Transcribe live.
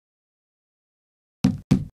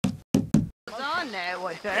on now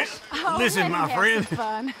with us. Oh, Listen, my friend,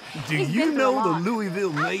 do you know the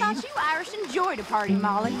Louisville I Maid? thought you Irish enjoyed a party,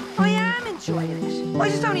 Molly. Oh, yeah, I'm enjoying it. I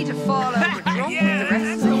just don't need to fall over drunk Yeah, with the rest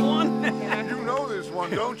that's of the them. one. You know this one,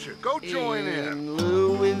 don't you? Go join in. In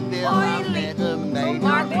Louisville, I met a maid.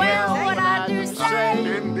 Mark well what I do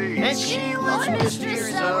say. Indeed. And she was mistress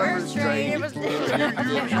of her trade. You do,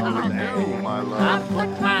 my I love.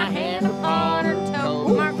 put my hand upon her toe.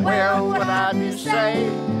 Told Mark well what I do say.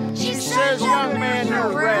 She says, young man,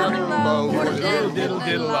 you're rather low. For diddle, diddle,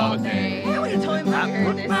 diddle all day. How many times have you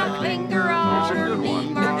heard this My song? finger on It's a her good knee.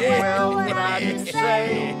 one. Mark Well, what I do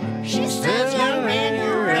say. She says, young man,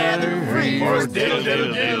 you're rather free. For diddle,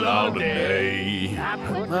 diddle, diddle all day. I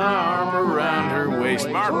put My arm around her waist,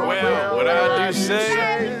 mark well what I do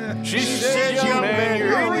say. She says, young man,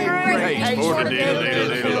 you're in great taste for the diddle, diddle,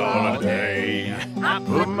 diddle all day. I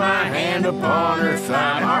put my hand upon her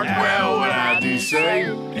thigh, mark well what I do say.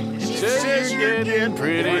 She says, you're getting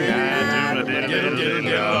pretty nice, do the diddle, diddle, diddle,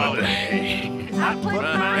 diddle all day. I put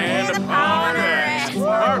my hand upon her ass,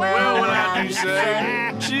 mark well what I do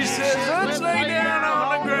say. She says, let's lay down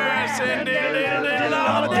on the grass and diddle, diddle, diddle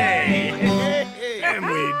all day. And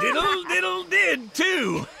we diddle diddle did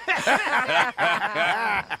too. And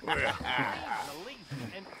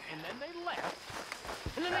then they left.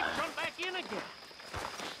 And then they come back in again.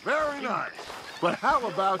 Very nice. But how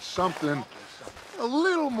about something a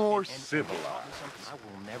little more civilized? I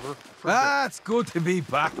will never Ah, it's good to be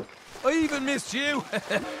back. I even missed you.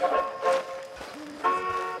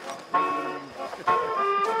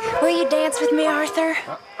 Will you dance with me, Arthur?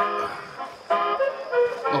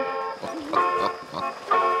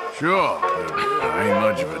 Sure, but I ain't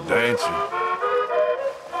much of a dancer.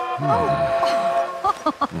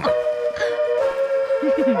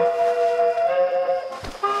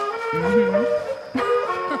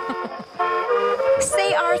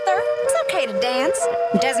 See, Arthur, it's okay to dance.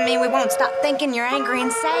 Doesn't mean we won't stop thinking you're angry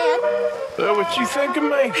and sad. That what you think of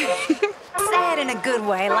me? Sad in a good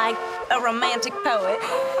way, like a romantic poet.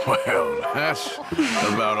 Well, that's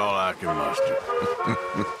about all I can muster.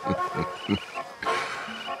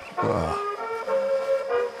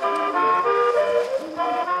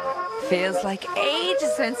 Feels like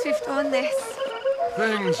ages since we've done this.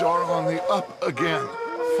 Things are on the up again.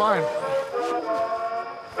 Finally.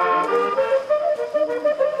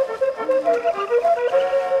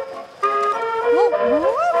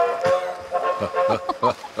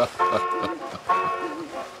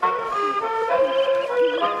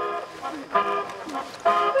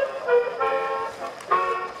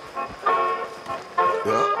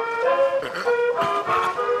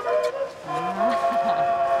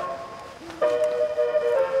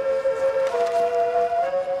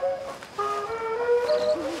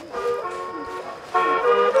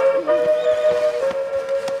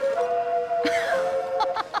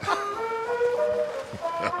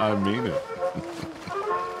 I mean it.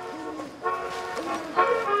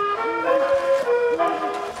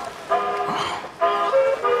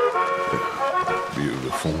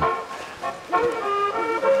 Beautiful.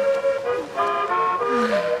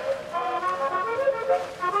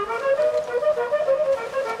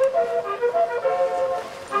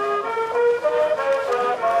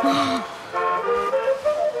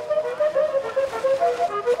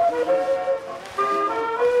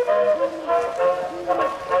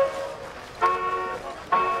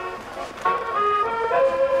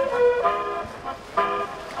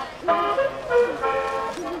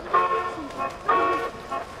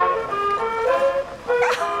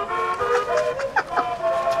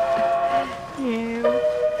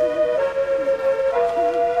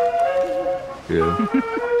 Yeah.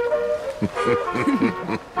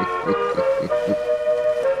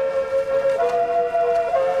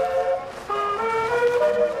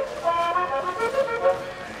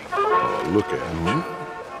 Oh, look at him.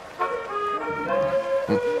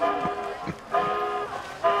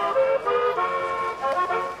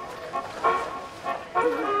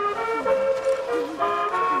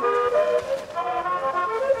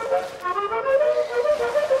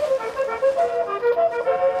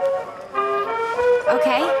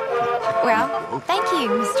 Okay. Well, thank you,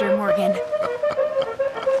 Mr. Morgan.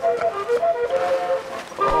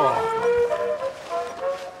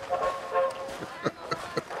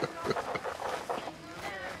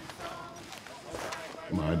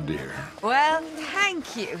 My dear. Well,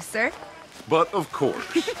 thank you, sir. But of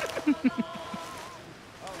course.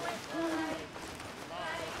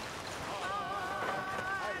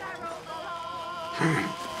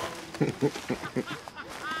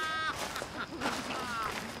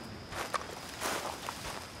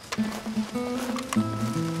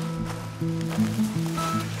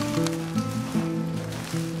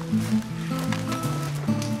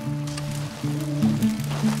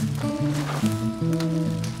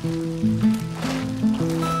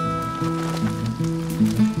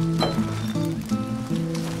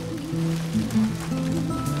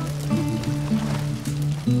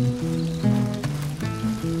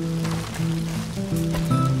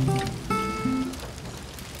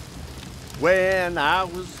 and I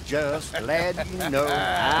was just glad you know.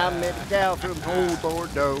 I met a gal from old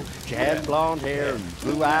Bordeaux. She had blonde hair and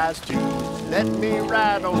blue eyes too. Let me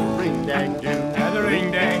ride on the ring-dang-doo. And the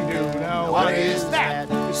ring-dang-doo, now What is that?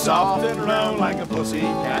 It's soft and round like a pussy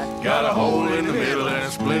cat. Got a hole in the middle and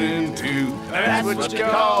it's split in two. That's what you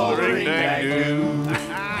call the ring-dang-doo.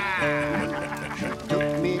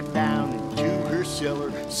 Took me down into her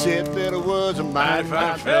cellar. Said that I was a mighty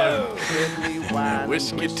fine fellow.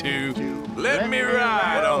 Whiskey too. Let me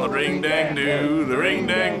ride on the ring-dang-doo, the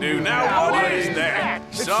ring-dang-doo. Now what is that?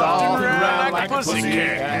 Soft and round like a pussy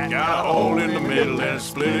cat. Got a hole in the middle and it's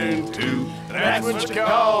split in two. That's what you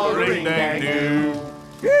call a ring-dang-doo.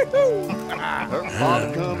 Her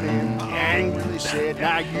father come in, angrily said,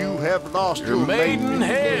 now you have lost your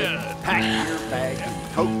maidenhead. Pack your bags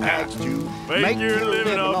and coat bags too. Make your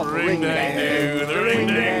living off the ring-dang-doo, the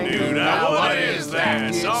ring-dang-doo. Now what is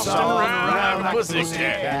that? Soft and round like a pussy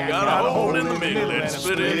cat. Got a hole in the middle and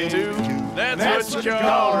split in two. That's what you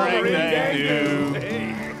call a ring-dang-doo.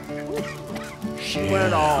 She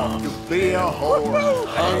went off to be a whore,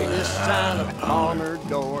 hung this sign upon her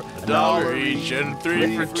door. $1 each and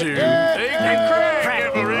 3 for 2. Take your crack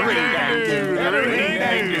at the ring-dang-doo, the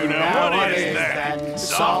ring-dang-doo. Now what is that?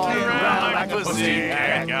 Soft and round like a pussy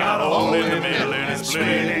cat. Got a hole in the middle and it's split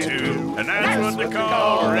in two. And that's what they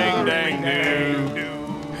call a ring-dang-doo.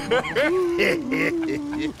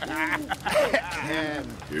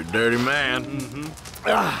 You're a dirty man.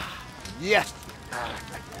 Mm-hmm. Yes.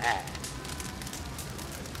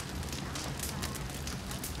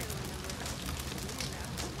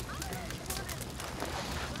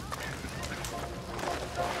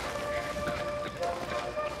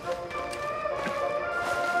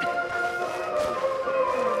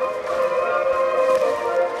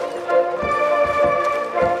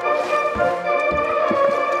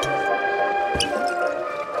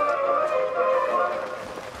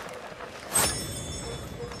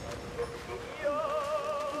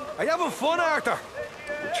 Are you having fun, Arthur?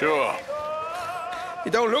 Sure.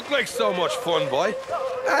 You don't look like so much fun, boy.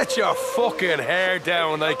 That's your fucking hair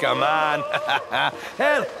down like a man.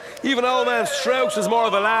 Hell, even old man Strauss is more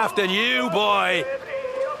of a laugh than you, boy.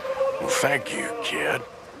 Well, thank you, kid.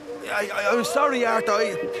 I'm sorry, Arthur.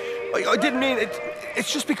 I didn't mean it.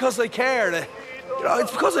 It's just because I care. You know,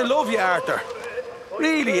 it's because I love you, Arthur.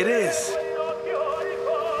 Really, it is.